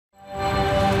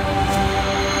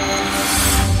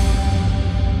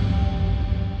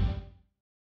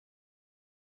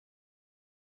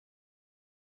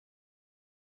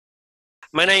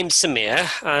My name's Samir,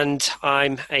 and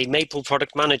I'm a Maple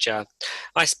product manager.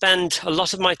 I spend a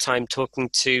lot of my time talking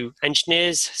to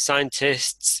engineers,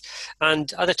 scientists,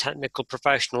 and other technical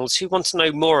professionals who want to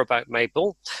know more about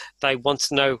Maple. They want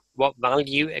to know what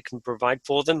value it can provide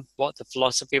for them, what the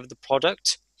philosophy of the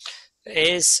product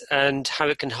is, and how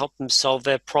it can help them solve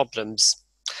their problems.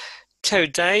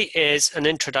 Today is an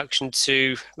introduction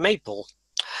to Maple.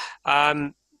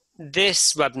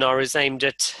 This webinar is aimed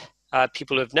at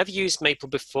people who have never used Maple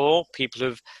before, people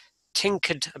who've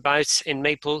tinkered about in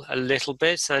Maple a little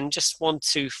bit and just want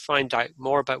to find out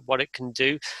more about what it can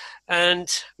do, and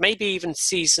maybe even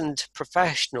seasoned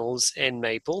professionals in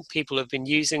Maple, people who have been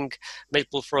using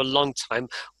Maple for a long time,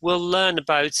 will learn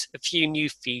about a few new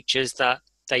features that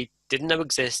they didn't know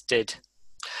existed.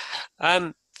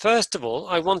 First of all,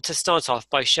 I want to start off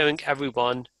by showing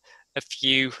everyone a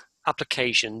few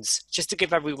applications, just to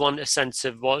give everyone a sense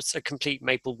of what a complete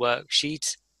Maple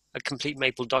worksheet, a complete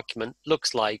Maple document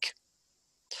looks like.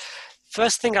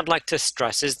 First thing I'd like to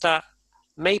stress is that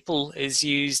Maple is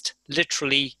used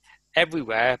literally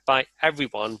everywhere by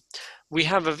everyone. We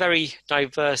have a very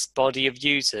diverse body of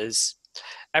users,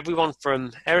 everyone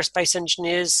from aerospace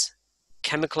engineers,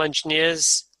 chemical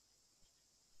engineers,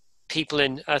 people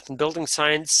in earth and building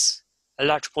science,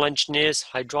 electrical engineers,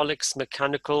 hydraulics,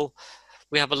 mechanical.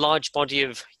 We have a large body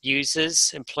of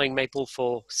users employing Maple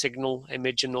for signal,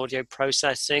 image, and audio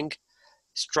processing,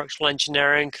 structural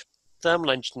engineering,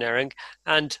 thermal engineering,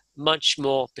 and much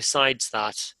more besides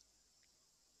that.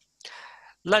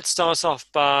 Let's start off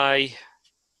by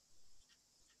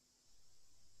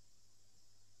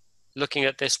looking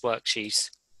at this worksheet.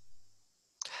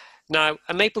 Now,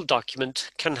 a Maple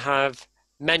document can have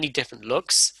many different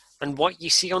looks, and what you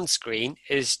see on screen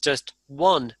is just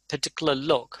one particular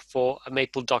look for a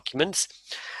Maple document.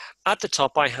 At the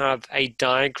top, I have a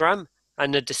diagram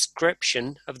and a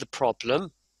description of the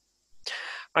problem.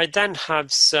 I then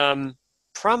have some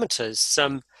parameters,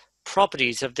 some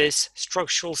properties of this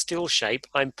structural steel shape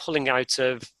I'm pulling out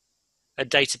of a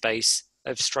database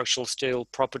of structural steel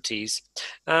properties.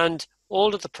 And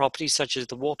all of the properties, such as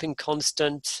the warping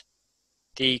constant,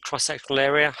 the cross-sectional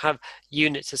area, have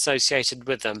units associated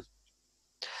with them.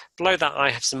 Below that, I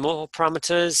have some more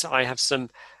parameters. I have some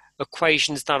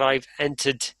equations that I've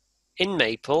entered in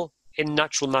Maple in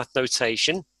natural math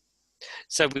notation.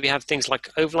 So we have things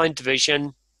like overline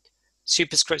division,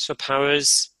 superscripts for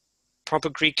powers, proper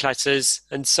Greek letters,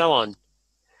 and so on.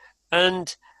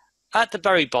 And at the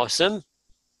very bottom,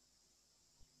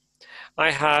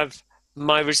 I have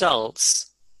my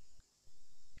results.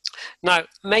 Now,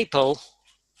 Maple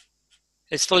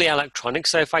is fully electronic,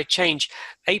 so if I change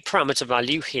a parameter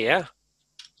value here,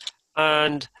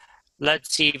 and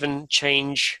let's even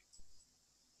change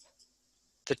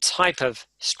the type of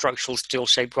structural steel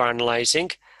shape we're analyzing,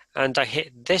 and I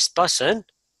hit this button,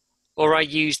 or I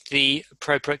used the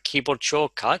appropriate keyboard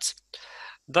shortcut,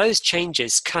 those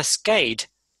changes cascade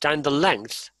down the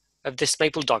length of this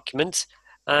Maple document,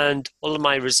 and all of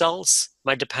my results,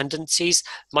 my dependencies,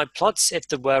 my plots, if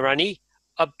there were any,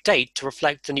 update to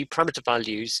reflect the new parameter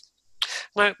values.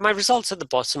 Now, my results at the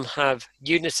bottom have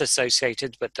units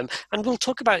associated with them, and we'll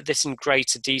talk about this in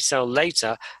greater detail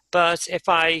later, but if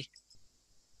I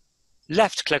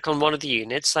left-click on one of the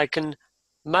units, I can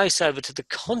mouse over to the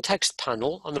context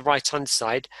panel on the right-hand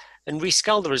side and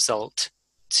rescale the result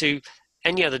to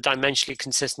any other dimensionally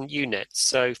consistent unit,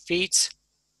 so feet,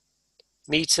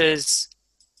 meters,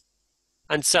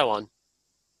 and so on.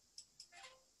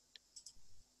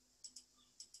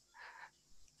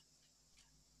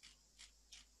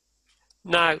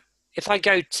 Now, if I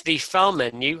go to the File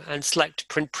menu and select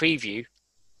Print Preview,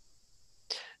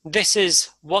 this is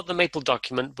what the Maple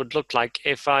document would look like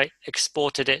if I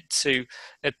exported it to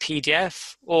a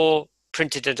PDF or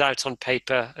printed it out on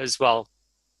paper as well.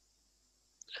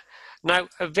 Now,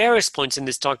 at various points in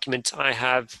this document, I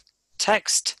have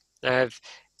text, I have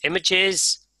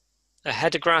images, a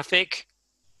header graphic.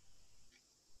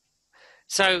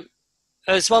 So,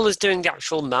 as well as doing the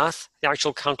actual math, the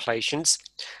actual calculations,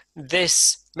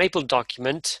 this Maple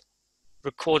document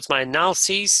records my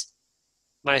analyses,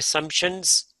 my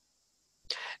assumptions,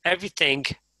 everything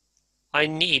I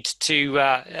need to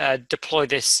deploy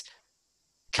this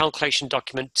calculation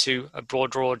document to a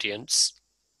broader audience.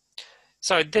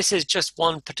 So this is just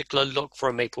one particular look for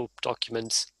a Maple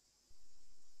document.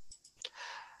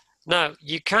 Now,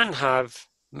 you can have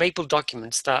Maple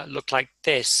documents that look like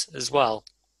this as well.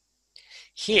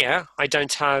 Here, I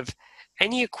don't have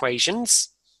any equations.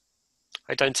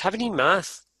 I don't have any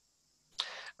math.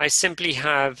 I simply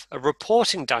have a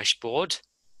reporting dashboard,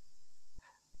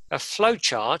 a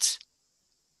flowchart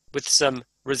with some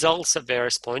results at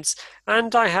various points,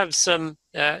 and I have some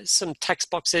text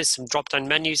boxes, some drop-down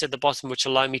menus at the bottom which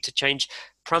allow me to change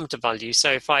parameter values.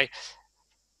 So if I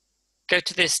go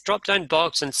to this drop-down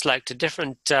box and select a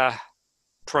different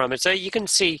parameter, you can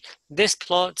see this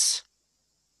plot,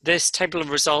 this table of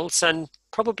results, and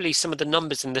probably some of the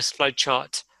numbers in this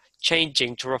flowchart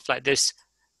changing to reflect this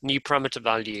new parameter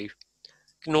value.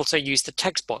 You can also use the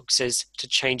text boxes to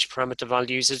change parameter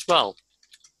values as well.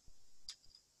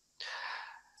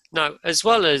 Now, as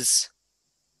well as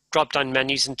drop-down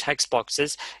menus and text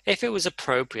boxes, if it was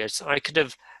appropriate, I could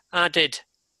have added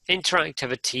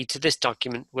interactivity to this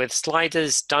document with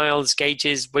sliders, dials,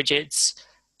 gauges, widgets,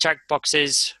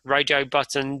 checkboxes, radio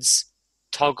buttons,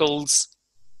 toggles,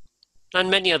 and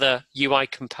many other UI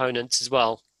components as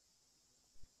well.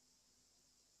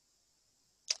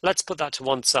 Let's put that to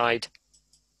one side.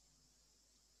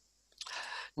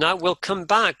 Now we'll come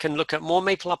back and look at more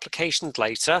Maple applications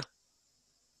later.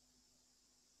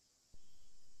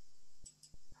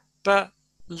 But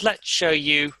let's show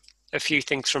you a few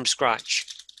things from scratch.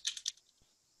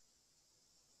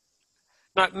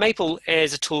 Now, Maple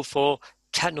is a tool for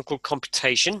technical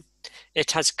computation.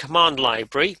 It has a command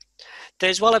library.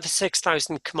 There's well over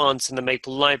 6,000 commands in the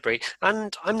Maple library,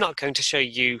 and I'm not going to show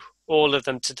you all of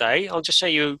them today. I'll just show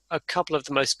you a couple of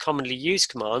the most commonly used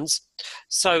commands.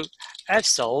 So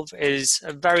fsolve is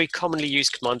a very commonly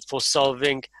used command for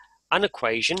solving an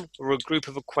equation or a group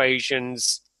of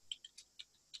equations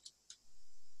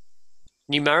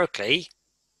numerically.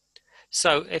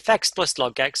 So if x plus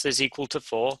log x is equal to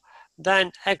 4,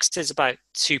 then x is about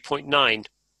 2.9.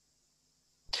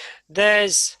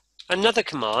 There's another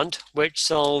command which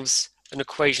solves an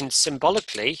equation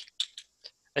symbolically,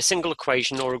 a single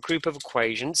equation or a group of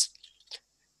equations.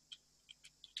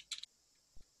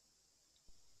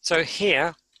 So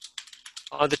here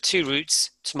are the two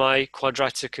roots to my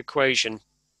quadratic equation.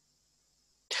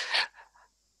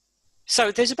 So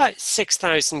there's about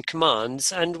 6,000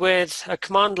 commands, and with a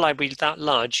command library that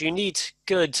large, you need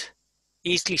good,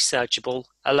 easily searchable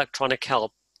electronic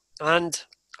help. And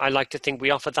I like to think we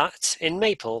offer that in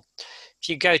Maple. If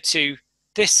you go to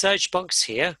this search box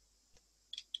here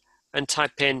and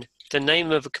type in the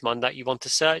name of a command that you want to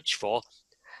search for,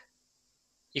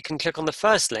 you can click on the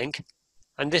first link,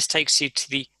 and this takes you to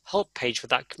the help page for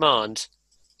that command.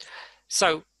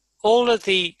 So all of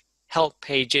the help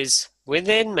pages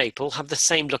within Maple have the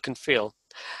same look and feel.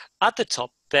 At the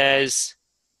top, there's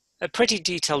a pretty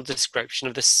detailed description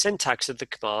of the syntax of the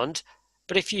command,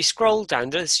 but if you scroll down,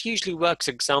 there's usually works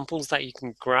examples that you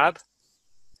can grab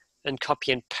and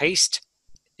copy and paste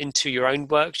into your own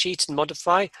worksheet and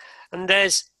modify. And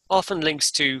there's often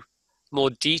links to more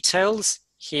details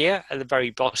here at the very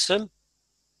bottom.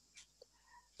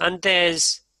 And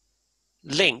there's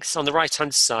links on the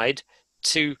right-hand side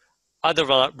to other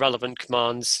relevant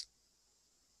commands.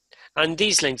 And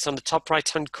these links on the top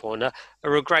right-hand corner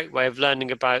are a great way of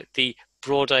learning about the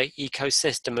broader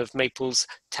ecosystem of Maple's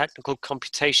technical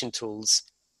computation tools.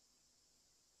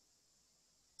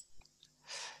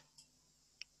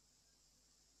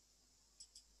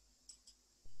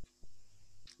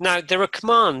 Now, there are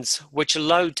commands which are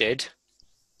loaded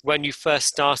when you first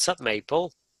start up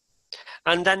Maple,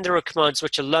 and then there are commands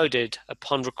which are loaded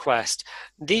upon request.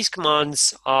 These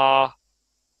commands are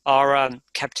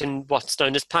kept in what's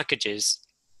known as packages.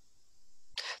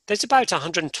 There's about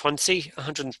 120,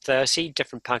 130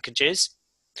 different packages.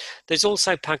 There's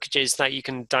also packages that you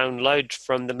can download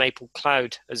from the Maple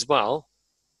Cloud as well.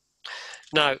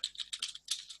 Now,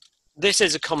 this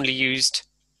is a commonly used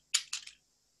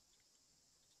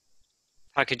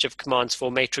package of commands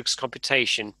for matrix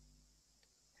computation.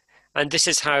 And this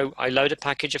is how I load a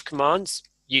package of commands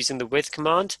using the with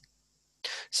command.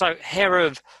 So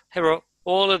here are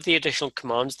all of the additional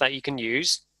commands that you can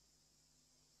use.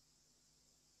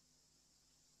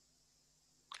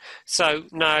 So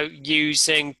now,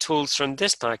 using tools from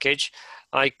this package,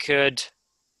 I could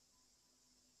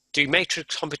do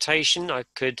matrix computation. I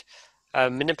could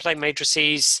manipulate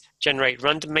matrices, generate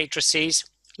random matrices.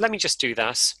 Let me just do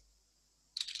that.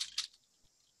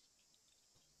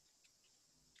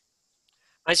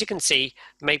 As you can see,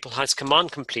 Maple has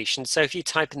command completion. So if you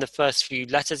type in the first few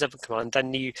letters of a command,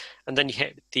 then you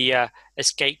hit the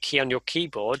escape key on your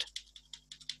keyboard,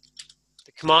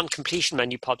 the command completion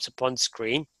menu pops up on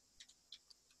screen,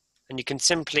 and you can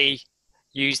simply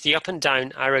use the up and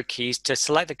down arrow keys to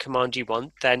select the command you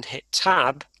want, then hit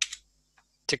Tab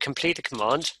to complete the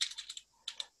command.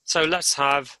 So let's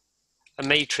have a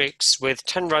matrix with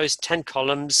 10 rows, 10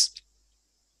 columns,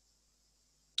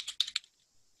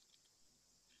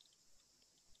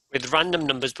 with random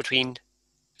numbers between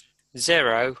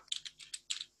 0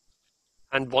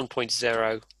 and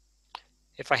 1.0.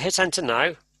 If I hit enter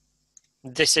now,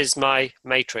 this is my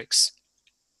matrix.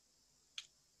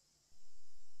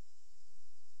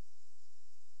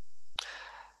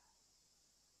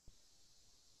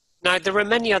 Now, there are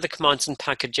many other commands and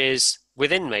packages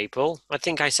within Maple. I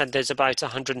think I said there's about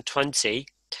 120.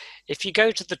 If you go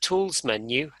to the Tools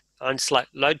menu and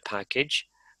select Load Package,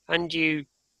 and you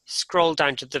scroll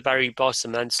down to the very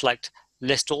bottom and select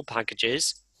List All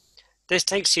Packages, this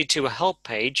takes you to a help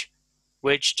page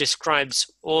which describes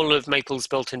all of Maple's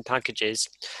built-in packages.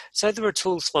 So there are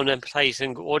tools for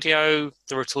manipulating audio,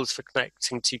 there are tools for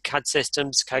connecting to CAD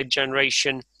systems, code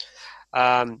generation,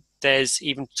 there's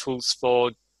even tools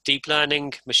for deep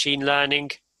learning, machine learning,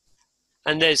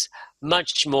 and there's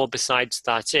much more besides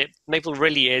that. Maple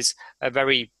really is a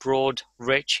very broad,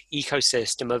 rich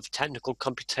ecosystem of technical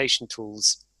computation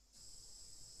tools.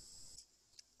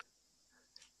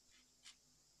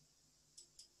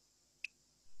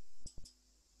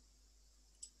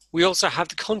 We also have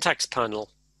the context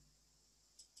panel.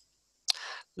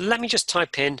 Let me just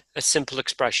type in a simple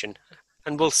expression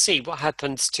and we'll see what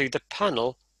happens to the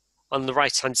panel on the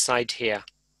right-hand side here.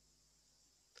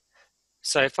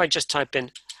 So if I just type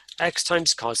in x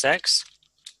times cos x,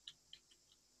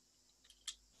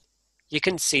 you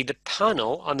can see the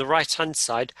panel on the right-hand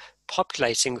side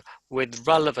populating with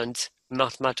relevant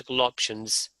mathematical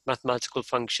options, mathematical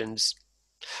functions.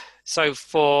 So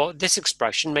for this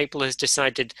expression, Maple has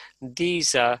decided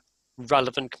these are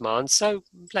relevant commands. So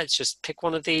let's just pick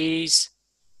one of these.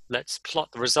 Let's plot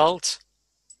the result.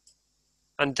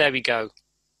 And there we go.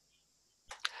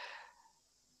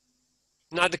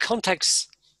 Now the context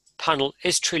panel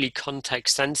is truly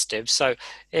context sensitive. So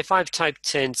if I've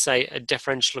typed in, say, a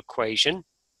differential equation,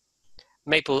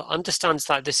 Maple understands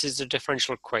that this is a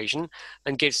differential equation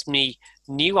and gives me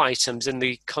new items in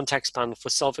the context panel for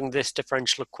solving this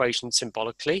differential equation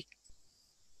symbolically.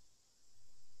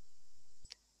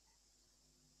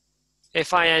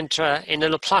 If I enter in a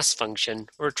Laplace function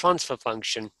or a transfer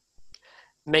function,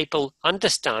 Maple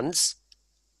understands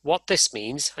what this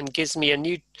means and gives me a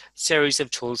new series of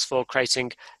tools for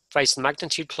creating phase and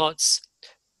magnitude plots,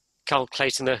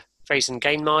 calculating the phase and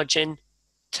gain margin,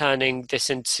 turning this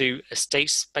into a state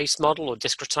space model or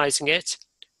discretizing it.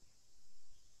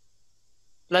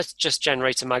 Let's just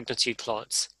generate a magnitude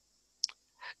plot.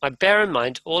 Now bear in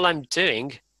mind, all I'm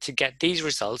doing to get these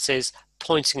results is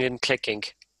pointing and clicking.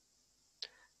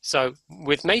 So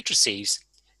with matrices,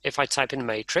 if I type in a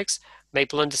matrix,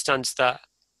 Maple understands that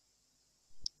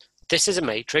this is a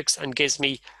matrix and gives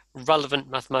me relevant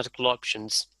mathematical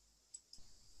options.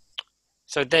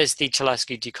 So there's the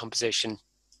Cholesky decomposition.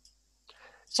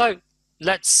 So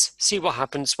let's see what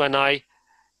happens when I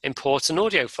import an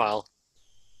audio file.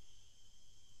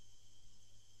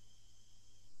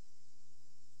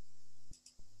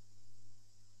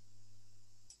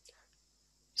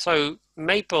 So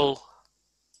Maple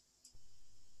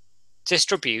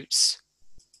distributes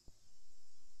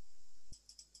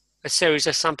a series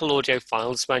of sample audio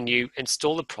files when you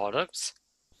install the product.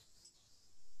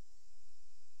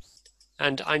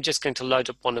 And I'm just going to load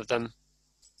up one of them.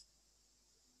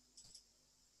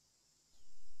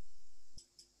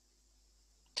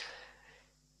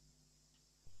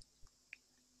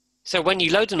 So when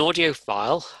you load an audio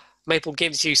file, Maple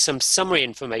gives you some summary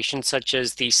information such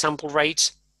as the sample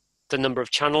rate, the number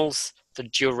of channels, the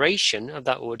duration of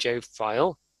that audio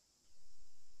file.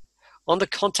 On the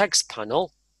context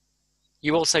panel,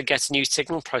 you also get a new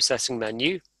signal processing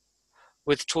menu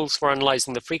with tools for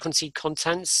analyzing the frequency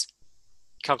contents,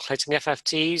 calculating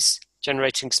FFTs,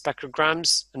 generating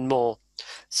spectrograms, and more.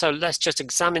 So let's just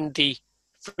examine the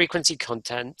frequency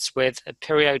contents with a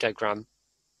periodogram.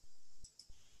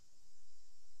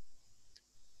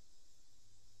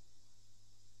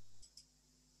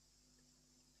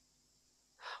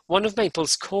 One of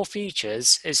Maple's core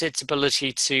features is its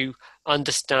ability to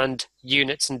understand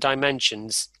units and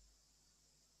dimensions.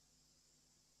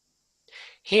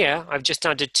 Here, I've just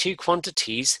added two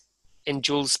quantities in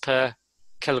joules per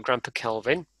kilogram per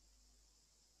Kelvin.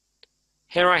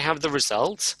 Here I have the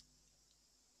result.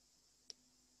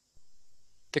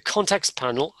 The context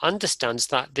panel understands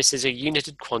that this is a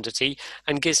united quantity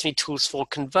and gives me tools for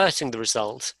converting the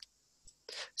result.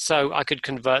 So I could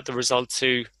convert the result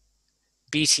to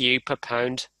BTU per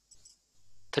pound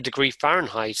per degree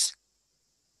Fahrenheit.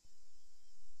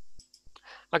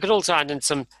 I could also add in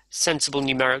some sensible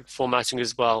numeric formatting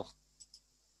as well.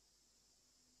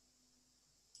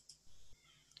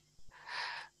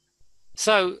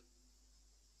 So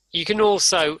you can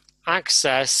also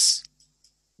access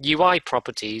UI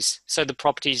properties, so the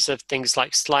properties of things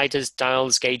like sliders,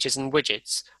 dials, gauges, and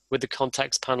widgets, with the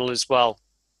context panel as well.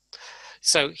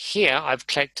 So here I've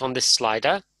clicked on this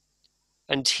slider,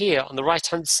 and here on the right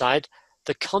hand side,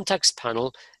 the context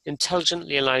panel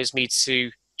intelligently allows me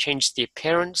to change the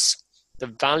appearance, the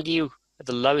value at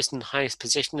the lowest and highest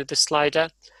position of the slider.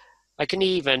 I can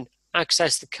even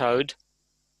access the code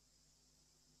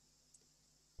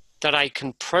that I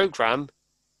can program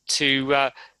to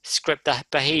script the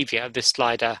behavior of this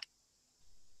slider.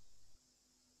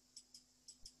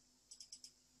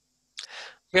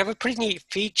 We have a pretty neat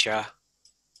feature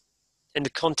in the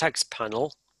context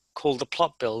panel called the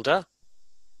plot builder.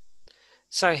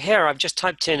 So here I've just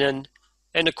typed in an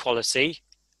inequality.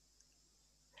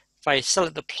 If I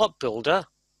select the plot builder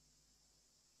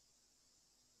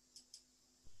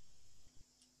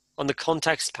on the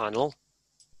context panel,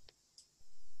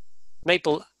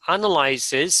 Maple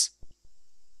analyzes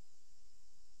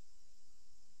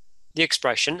the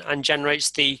expression and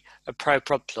generates the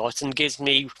appropriate plot and gives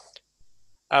me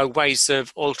ways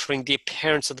of altering the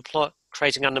appearance of the plot,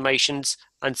 creating animations,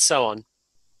 and so on.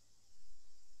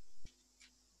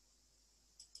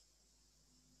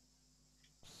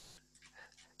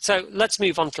 So let's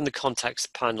move on from the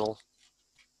context panel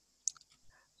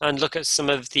and look at some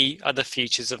of the other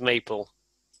features of Maple.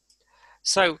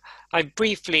 So I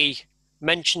briefly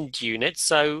mentioned units,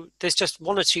 so there's just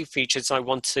one or two features I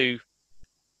want to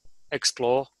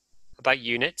explore about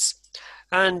units,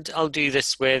 and I'll do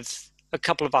this with a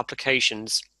couple of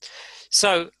applications.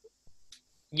 So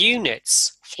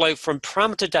units flow from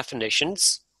parameter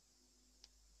definitions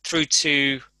through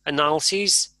to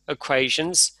analyses,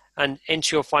 equations, and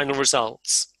into your final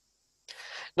results.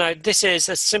 Now, this is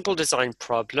a simple design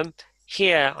problem.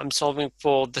 Here, I'm solving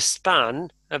for the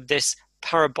span of this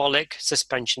parabolic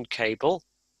suspension cable.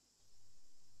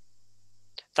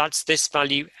 That's this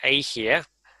value A here.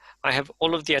 I have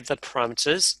all of the other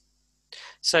parameters.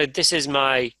 So this is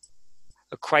my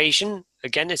equation.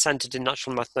 Again, it's entered in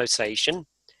natural math notation.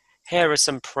 Here are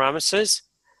some parameters,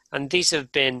 and these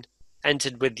have been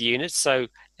entered with the units. So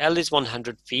L is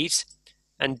 100 feet,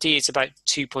 and D is about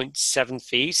 2.7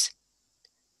 feet.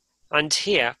 And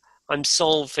here, I'm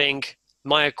solving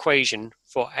my equation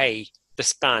for A, the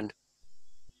span.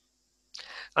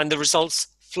 And the results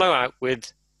flow out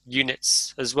with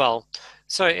units as well.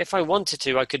 So if I wanted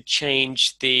to, I could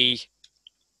change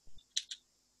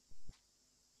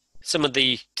some of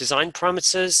the design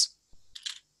parameters,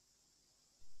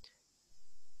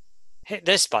 hit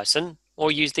this button,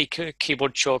 or use the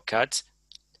keyboard shortcut,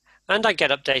 and I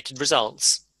get updated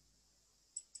results.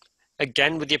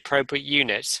 Again, with the appropriate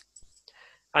unit.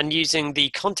 And using the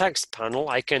context panel,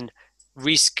 I can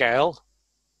rescale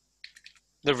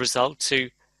the result to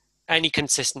any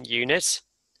consistent unit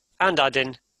and add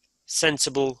in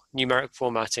sensible numeric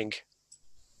formatting.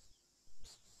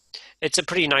 It's a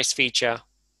pretty nice feature.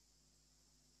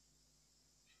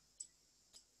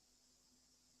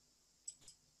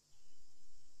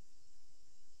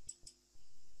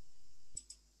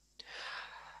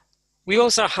 We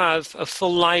also have a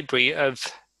full library of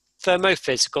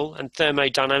thermophysical and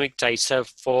thermodynamic data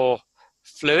for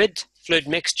fluid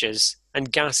mixtures,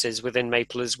 and gases within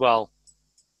Maple as well.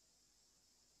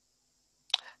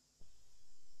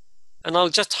 And I'll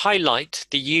just highlight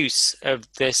the use of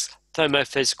this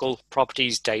thermophysical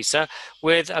properties data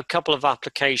with a couple of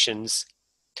applications.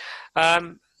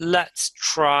 Let's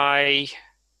try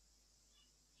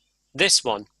this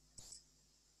one.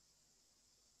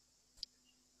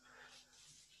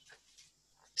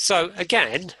 So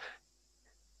again,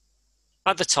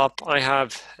 at the top, I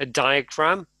have a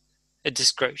diagram, a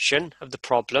description of the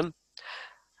problem.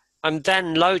 I'm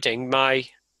then loading my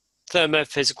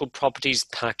thermophysical properties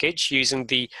package using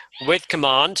the with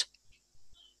command.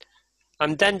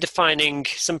 I'm then defining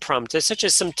some parameters, such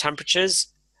as some temperatures,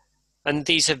 and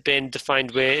these have been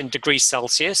defined in degrees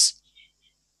Celsius.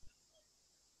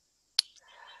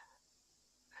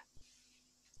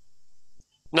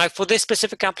 Now, for this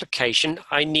specific application,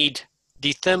 I need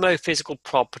the thermophysical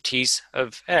properties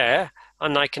of air,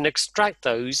 and I can extract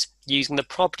those using the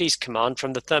properties command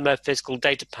from the thermophysical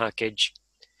data package.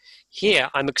 Here,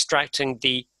 I'm extracting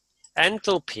the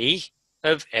enthalpy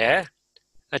of air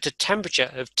at a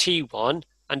temperature of T1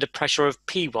 and a pressure of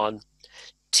P1.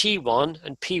 T1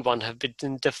 and P1 have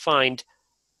been defined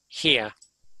here.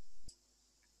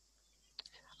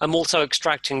 I'm also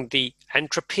extracting the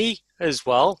entropy as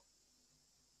well.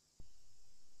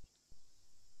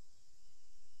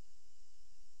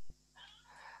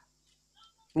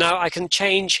 Now I can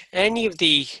change any of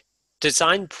the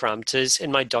design parameters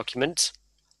in my document.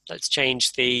 Let's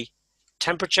change the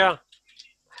temperature.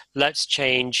 Let's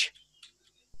change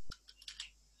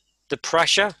the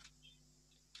pressure.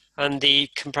 and the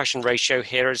compression ratio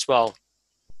here as well.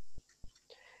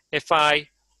 If I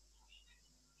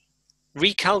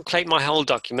recalculate my whole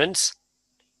document,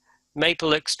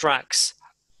 Maple extracts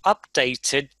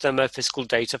updated thermophysical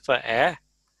data for air,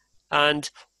 and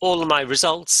all of my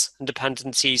results and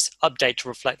dependencies update to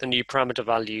reflect the new parameter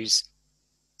values.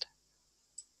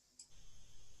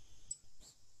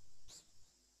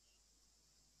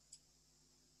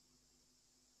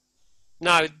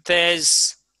 Now,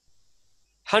 there's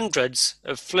hundreds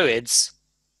of fluids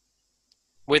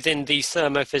within the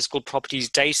thermophysical properties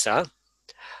data.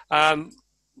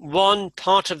 One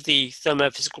part of the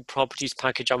thermophysical properties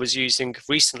package I was using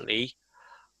recently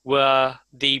were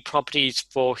the properties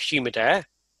for humid air.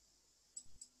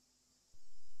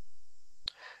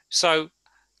 So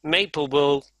Maple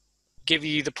will give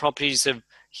you the properties of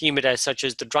humid air, such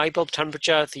as the dry bulb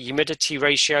temperature, the humidity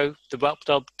ratio, the wet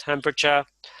bulb temperature,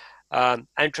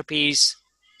 entropies,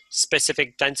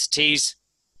 specific densities,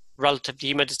 relative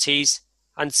humidities,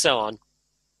 and so on.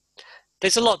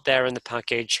 There's a lot there in the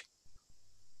package.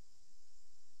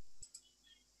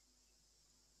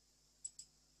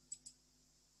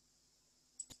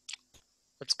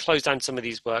 Let's close down some of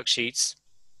these worksheets.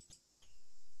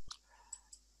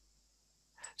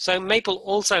 So Maple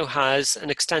also has an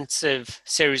extensive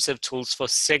series of tools for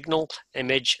signal,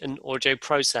 image, and audio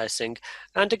processing.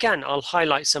 And again, I'll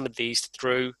highlight some of these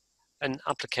through an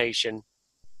application.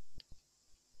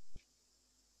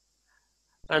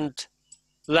 And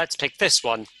let's pick this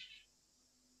one.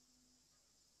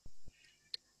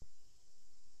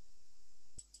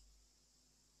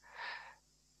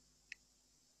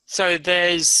 So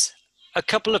there's a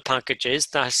couple of packages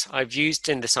that I've used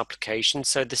in this application.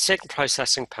 So the signal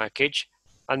processing package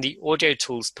and the audio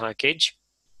tools package.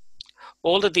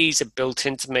 All of these are built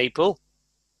into Maple.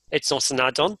 It's not an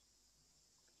add-on.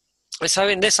 So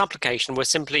in this application, we're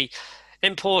simply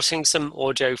importing some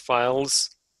audio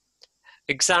files,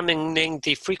 examining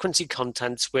the frequency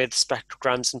contents with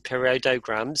spectrograms and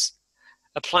periodograms,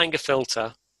 applying a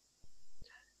filter,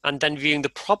 and then viewing the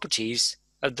properties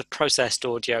of the processed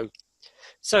audio.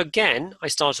 So again, I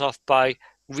start off by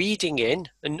reading in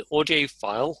an audio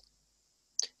file.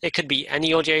 It could be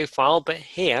any audio file, but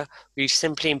here we've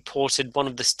simply imported one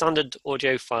of the standard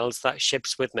audio files that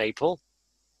ships with Maple.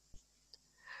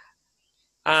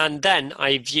 And then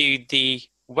I viewed the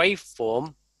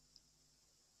waveform,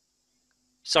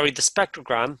 the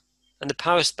spectrogram and the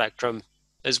power spectrum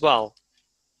as well.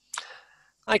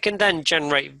 I can then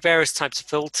generate various types of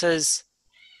filters,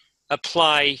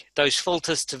 apply those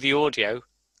filters to the audio,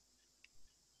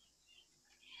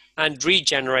 and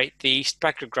regenerate the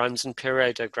spectrograms and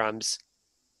periodograms.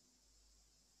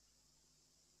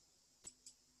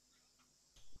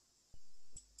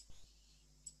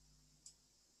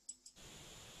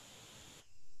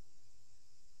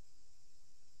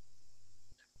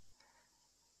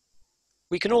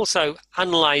 We can also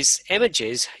analyze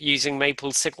images using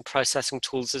Maple's signal processing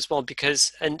tools as well,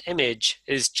 because an image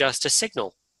is just a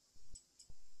signal.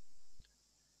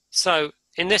 So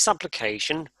in this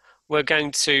application, we're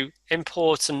going to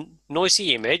import a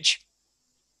noisy image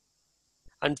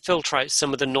and filter out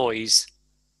some of the noise.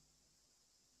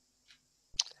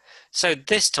 So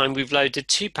this time we've loaded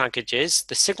two packages,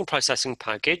 the signal processing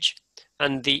package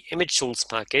and the image tools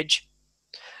package,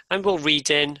 and we'll read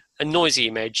in a noisy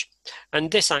image.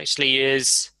 And this actually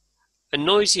is a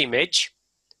noisy image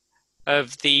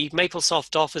of the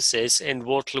Maplesoft offices in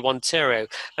Waterloo, Ontario.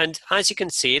 And as you can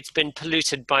see, it's been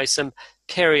polluted by some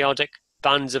periodic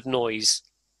bands of noise.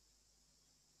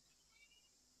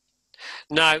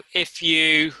 Now, if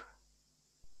you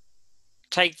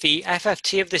take the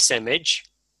FFT of this image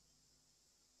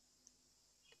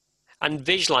and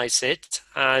visualize it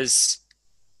as,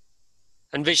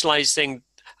 and visualize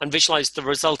the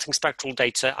resulting spectral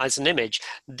data as an image,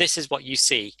 this is what you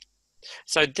see.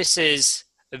 So this is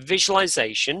a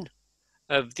visualization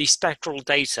of the spectral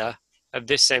data of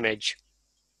this image.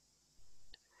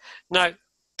 Now,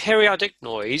 periodic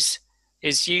noise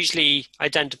is usually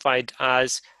identified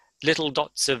as little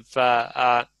dots of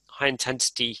high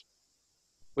intensity,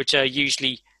 which are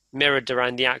usually mirrored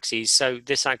around the axes. So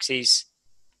this axis,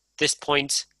 this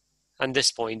point, and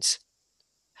this point.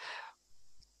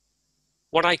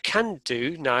 What I can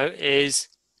do now is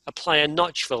apply a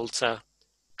notch filter,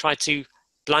 try to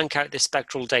blank out the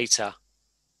spectral data,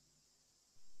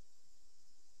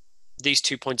 these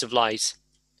 2 points of light.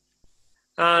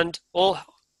 And all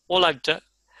I've done,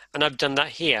 and I've done that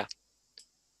here.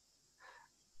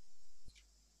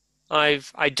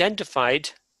 I've identified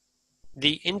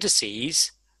the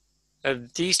indices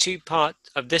of these this part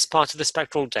of the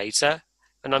spectral data,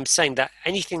 and I'm saying that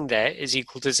anything there is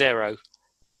equal to 0.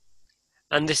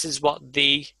 And this is what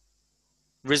the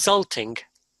resulting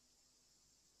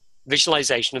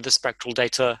visualization of the spectral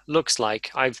data looks like.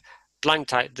 I've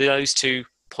blanked out those 2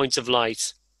 points of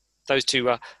light, those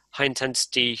 2 high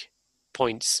intensity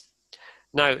points.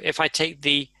 Now, if I take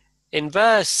the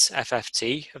inverse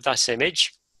FFT of that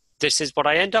image, this is what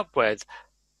I end up with.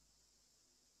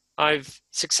 I've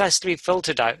successfully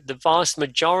filtered out the vast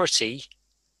majority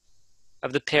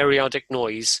of the periodic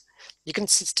noise. You can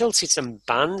still see some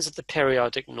bands of the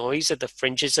periodic noise at the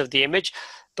fringes of the image,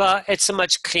 but it's a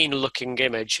much cleaner looking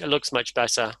image. It looks much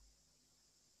better.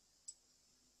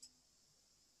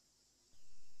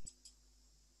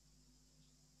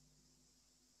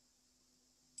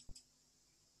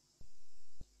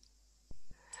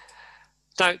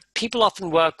 Now, people often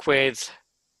work with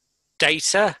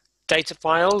data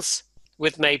files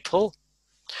with Maple,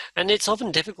 and it's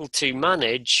often difficult to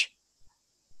manage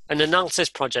an analysis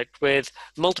project with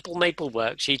multiple Maple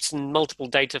worksheets and multiple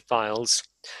data files.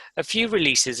 A few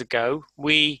releases ago,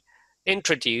 we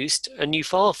introduced a new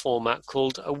file format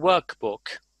called a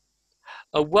workbook.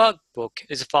 A workbook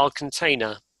is a file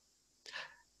container.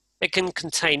 It can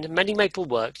contain many Maple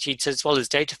worksheets as well as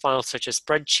data files such as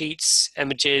spreadsheets,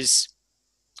 images,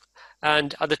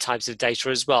 and other types of data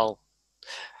as well.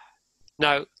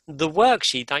 Now, the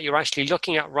worksheet that you're actually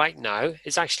looking at right now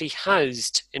is actually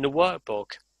housed in a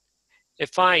workbook.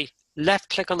 If I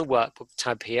left click on the workbook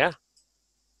tab here,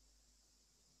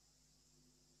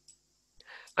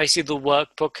 I see the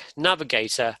workbook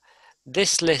navigator.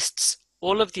 This lists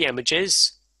all of the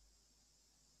images,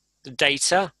 the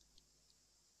data,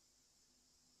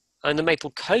 and the Maple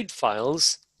code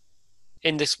files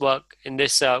in this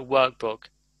workbook.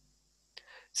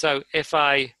 So if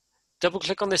I double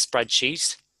click on this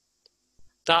spreadsheet,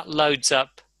 that loads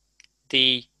up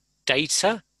the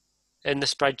data in the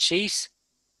spreadsheet.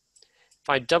 If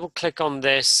I double click on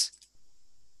this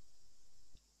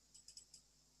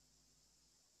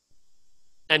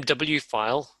MW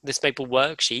file, this Maple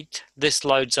worksheet, this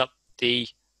loads up the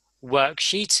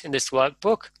worksheet in this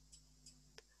workbook.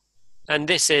 And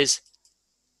this is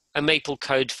a Maple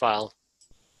code file.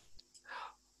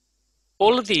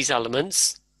 All of these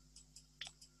elements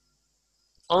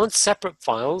aren't separate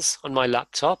files on my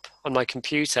laptop, on my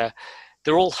computer.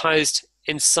 They're all housed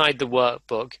inside the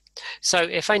workbook. So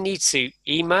if I need to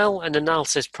email an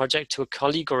analysis project to a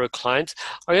colleague or a client,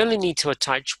 I only need to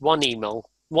attach one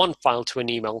file to an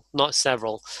email, not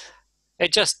several.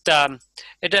 It just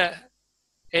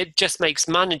makes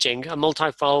managing a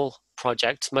multi-file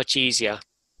project much easier.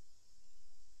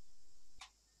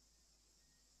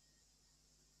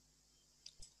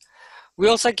 We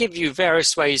also give you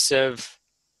various ways of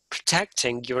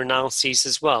protecting your analyses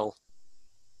as well.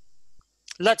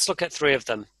 Let's look at 3 of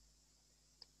them.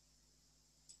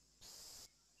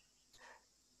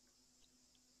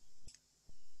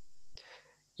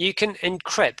 You can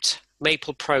encrypt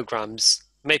Maple programs,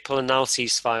 Maple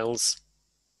analyses files.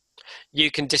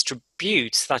 You can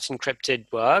distribute that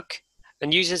encrypted work,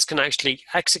 and users can actually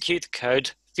execute the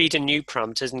code, feed in new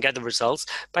parameters and get the results,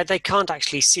 but they can't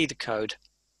actually see the code.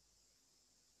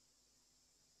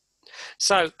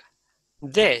 So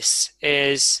this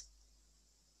is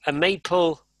a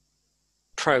Maple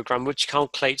program which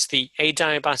calculates the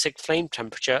adiabatic flame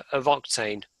temperature of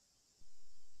octane.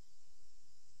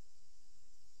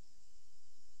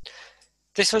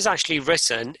 This was actually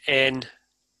written in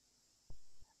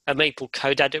a Maple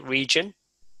code edit region.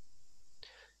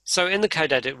 So in the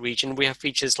code edit region, we have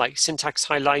features like syntax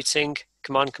highlighting,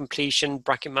 command completion,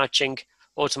 bracket matching,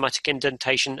 automatic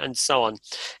indentation, and so on.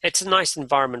 It's a nice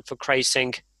environment for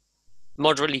creating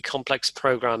moderately complex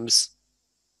programs.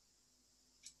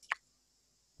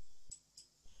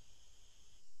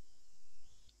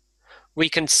 We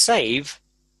can save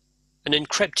an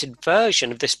encrypted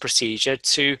version of this procedure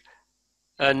to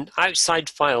an outside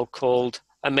file called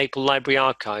a Maple library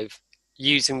archive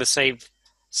using the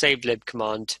savelib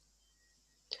command.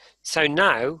 So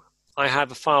now I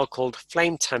have a file called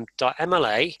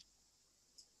flametemp.mla.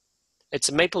 It's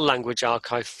a Maple language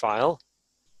archive file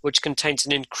which contains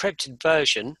an encrypted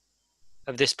version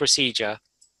of this procedure.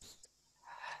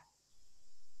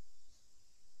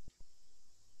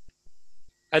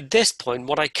 At this point,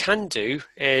 what I can do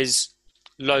is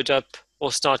load up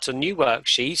or start a new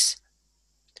worksheet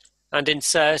and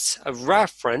insert a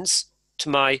reference to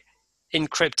my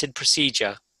encrypted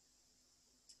procedure.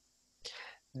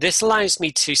 This allows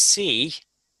me to use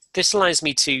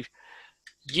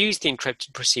the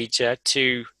encrypted procedure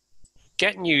to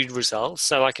get new results,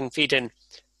 so I can feed in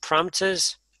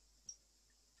parameters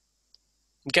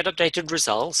and get updated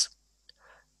results.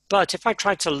 But if I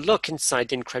try to look inside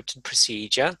the encrypted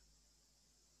procedure,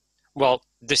 Well,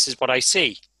 this is what I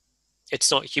see.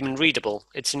 It's not human readable,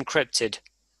 it's encrypted.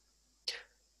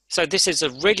 So this is a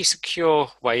really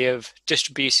secure way of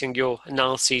distributing your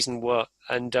analyses and work.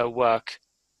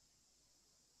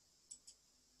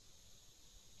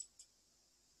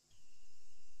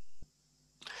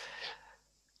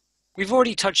 We've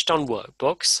already touched on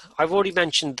workbooks. I've already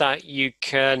mentioned that you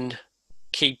can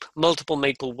keep multiple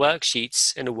Maple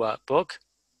worksheets in a workbook.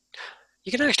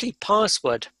 You can actually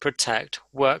password protect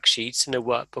worksheets in a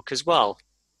workbook as well.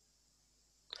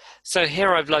 So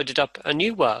here I've loaded up a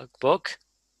new workbook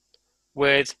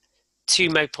with 2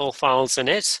 Maple files in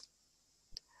it.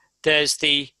 There's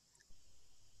the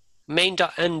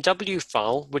main.nw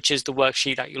file, which is the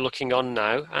worksheet that you're looking on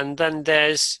now, and then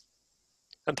there's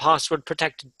a password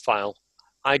protected file,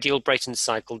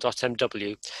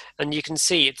 idealbraytoncycle.mw, and you can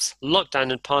see it's locked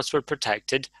down and password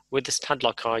protected with this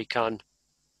padlock icon.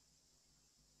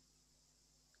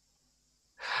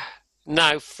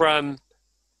 Now, from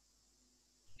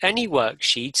any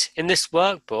worksheet in this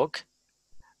workbook,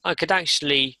 I could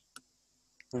actually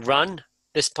run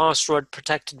this password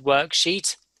protected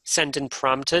worksheet, send in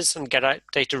parameters, and get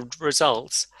updated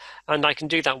results. And I can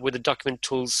do that with the document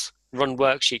tools run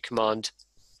worksheet command.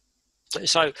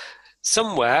 So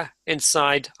somewhere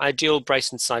inside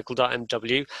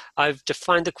idealbraytoncycle.mw, I've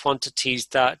defined the quantities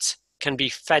that can be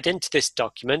fed into this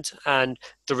document and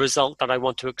the result that I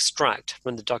want to extract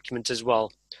from the document as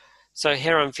well. So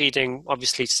here I'm feeding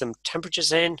obviously some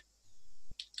temperatures in.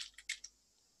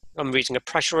 I'm reading a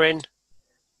pressure in.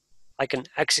 I can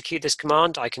execute this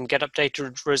command. I can get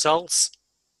updated results.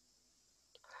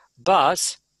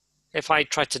 But if I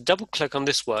try to double click on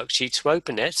this worksheet to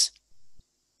open it,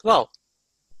 well,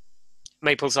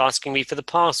 Maple's asking me for the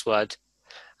password.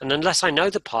 And unless I know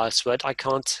the password, I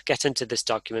can't get into this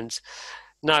document.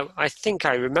 Now, I think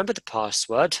I remember the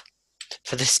password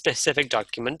for this specific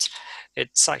document.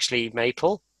 It's actually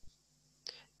Maple.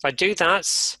 If I do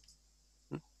that,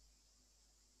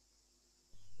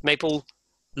 Maple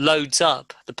loads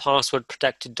up the password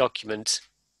protected document.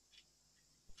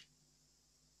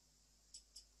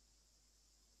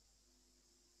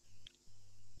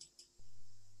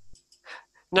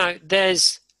 Now,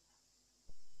 there's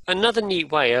another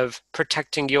neat way of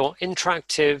protecting your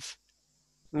interactive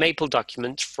Maple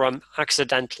document from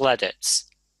accidental edits.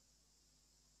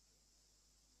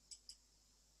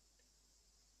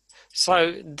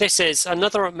 So this is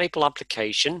another Maple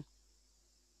application.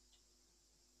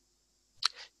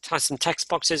 It has some text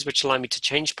boxes which allow me to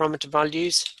change parameter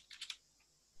values.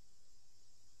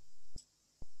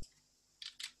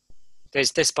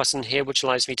 There's this button here which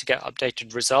allows me to get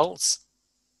updated results.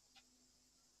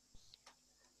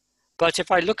 But if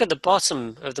I look at the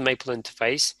bottom of the Maple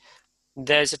interface,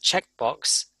 there's a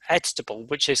checkbox, editable,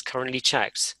 which is currently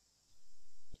checked.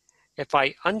 If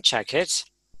I uncheck it,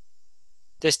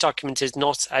 this document is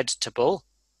not editable.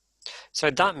 So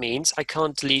that means I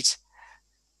can't delete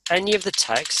any of the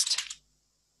text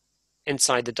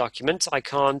inside the document. I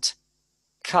can't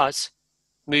cut,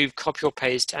 move, copy or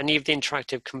paste any of the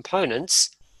interactive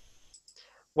components.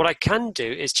 What I can do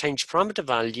is change parameter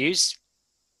values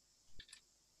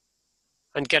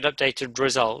and get updated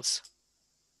results.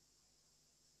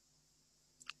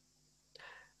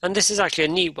 And this is actually a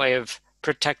neat way of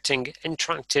protecting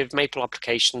interactive Maple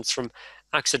applications from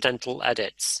accidental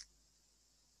edits.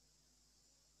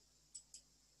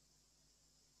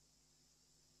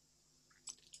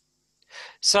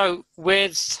 So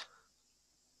with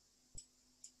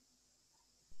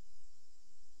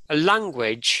a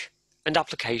language and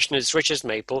application as rich as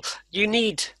Maple, you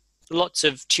need lots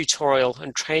of tutorial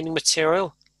and training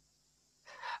material.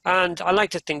 And I like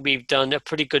to think we've done a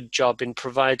pretty good job in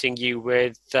providing you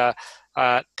with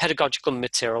pedagogical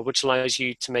material which allows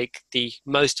you to make the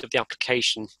most of the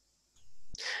application.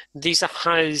 These are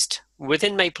housed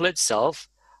within Maple itself,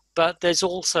 but there's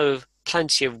also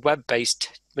plenty of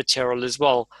web-based material as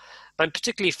well. I'm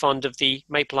particularly fond of the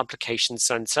Maple Application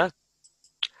Center.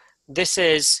 This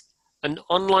is an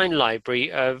online library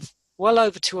of well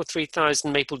over 2,000 or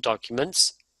 3,000 Maple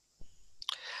documents.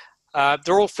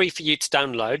 They're all free for you to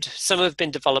download. Some have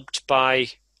been developed by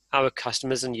our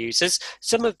customers and users.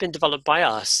 Some have been developed by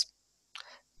us.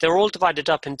 They're all divided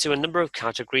up into a number of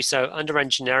categories. So under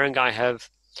engineering, I have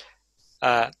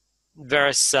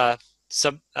various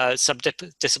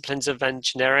sub-disciplines of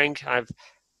engineering. I have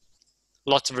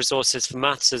lots of resources for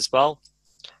maths as well.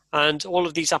 And all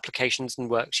of these applications and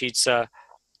worksheets are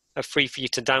free for you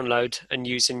to download and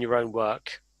use in your own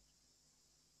work.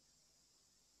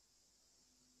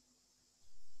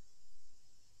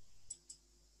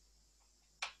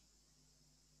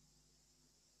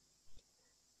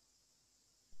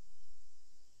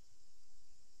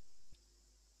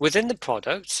 Within the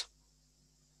product,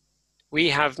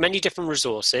 we have many different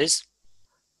resources.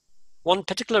 One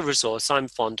particular resource I'm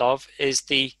fond of is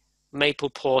the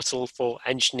Maple Portal for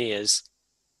Engineers.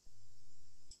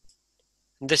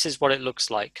 And this is what it looks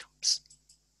like.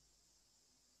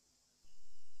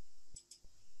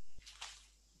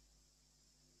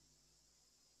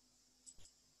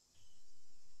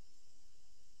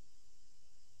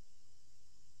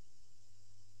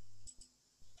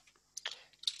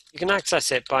 You can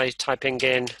access it by typing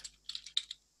in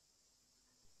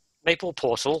Maple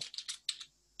Portal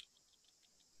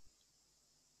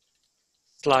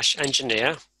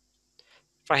 /engineer.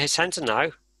 If I hit enter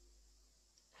now,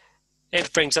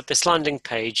 it brings up this landing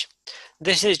page.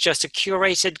 This is just a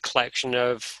curated collection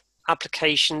of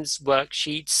applications,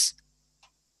 worksheets,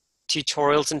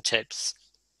 tutorials, and tips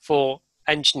for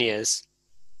engineers.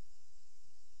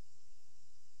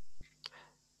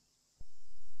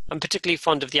 I'm particularly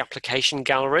fond of the application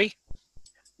gallery,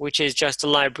 which is just a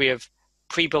library of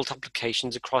pre-built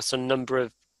applications across a number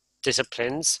of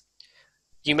disciplines.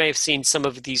 You may have seen some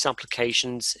of these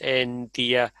applications in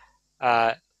the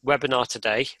webinar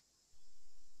today,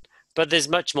 but there's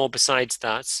much more besides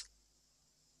that.